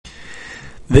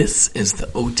This is the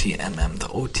OTMM, the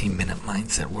OT Minute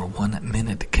Mindset, where 1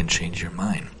 minute can change your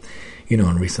mind. You know,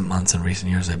 in recent months and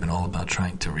recent years, I've been all about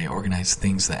trying to reorganize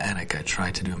things. The attic, I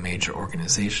tried to do a major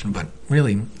organization, but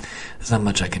really, there's not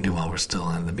much I can do while we're still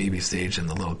in the baby stage and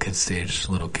the little kid stage.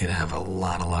 Little kid have a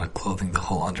lot of clothing. The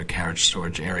whole undercarriage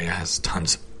storage area has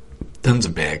tons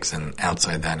of bags, and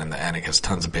outside that in the attic has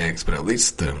tons of bags, but at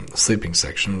least the sleeping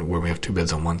section where we have 2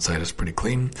 beds on one side is pretty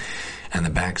clean, and the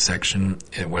back section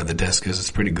where the desk is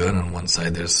pretty good. On one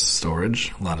side there's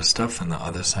storage, a lot of stuff, and the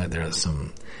other side there are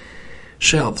some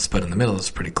shelves, but in the middle it's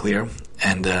pretty clear.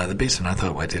 And the basement, I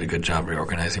thought I did a good job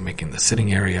reorganizing, making the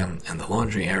sitting area and the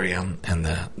laundry area and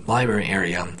the library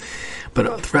area.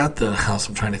 But throughout the house,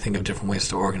 I'm trying to think of different ways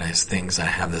to organize things. I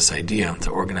have this idea to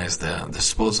organize the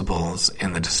disposables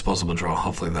in the disposable drawer.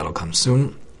 Hopefully that'll come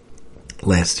soon.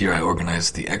 Last year I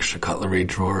organized the extra cutlery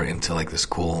drawer into like this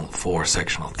cool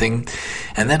 4-sectional thing.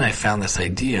 And then I found this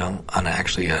idea on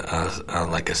actually a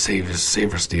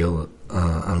Savers deal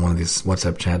on one of these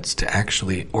WhatsApp chats to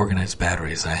actually organize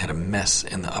batteries. I had a mess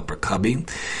in the upper cubby.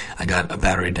 I got a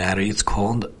battery daddy, it's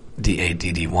called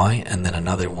DADDY, and then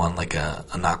another one like a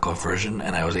knockoff version,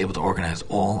 and I was able to organize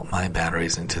all my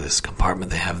batteries into this compartment.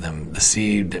 They have them, the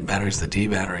C batteries, the D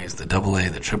batteries, the AA,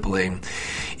 the AAA,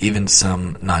 even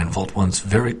some 9-volt ones.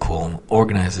 Very cool.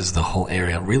 Organizes the whole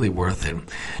area. Really worth it.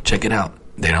 Check it out.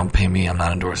 They don't pay me. I'm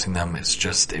not endorsing them. It's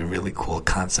just a really cool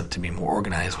concept to be more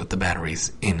organized with the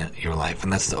batteries in your life.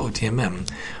 And that's the OTMM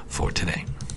for today.